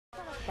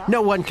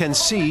No one can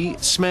see,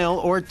 smell,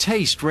 or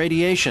taste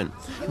radiation,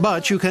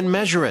 but you can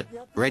measure it.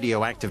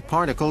 Radioactive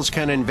particles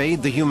can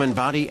invade the human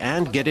body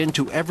and get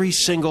into every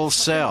single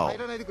cell.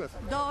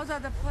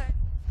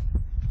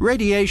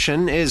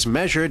 Radiation is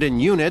measured in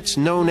units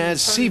known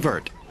as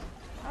sievert.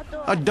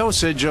 A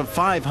dosage of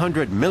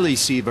 500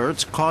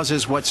 millisieverts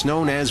causes what's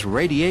known as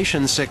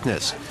radiation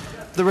sickness.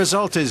 The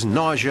result is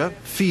nausea,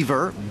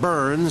 fever,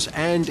 burns,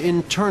 and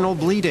internal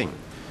bleeding.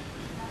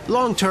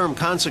 Long-term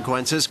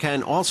consequences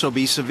can also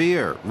be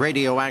severe.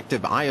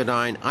 Radioactive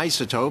iodine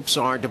isotopes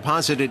are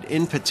deposited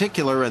in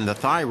particular in the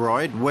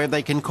thyroid, where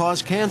they can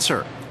cause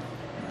cancer.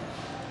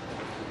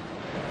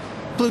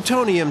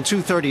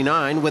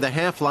 Plutonium-239, with a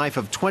half-life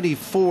of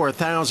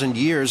 24,000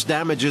 years,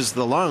 damages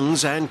the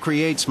lungs and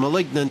creates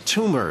malignant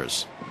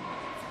tumors.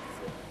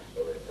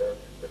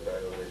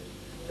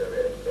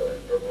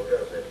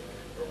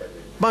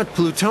 But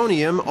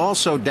plutonium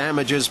also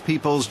damages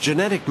people's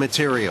genetic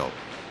material.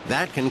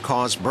 That can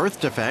cause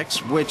birth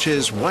defects, which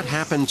is what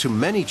happened to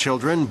many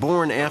children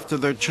born after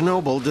the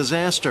Chernobyl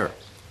disaster.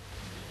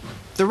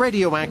 The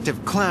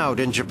radioactive cloud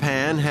in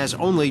Japan has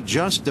only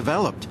just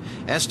developed.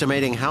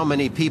 Estimating how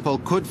many people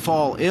could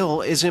fall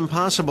ill is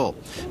impossible.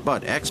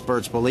 But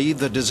experts believe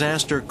the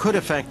disaster could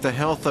affect the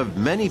health of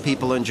many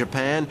people in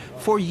Japan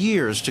for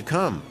years to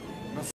come.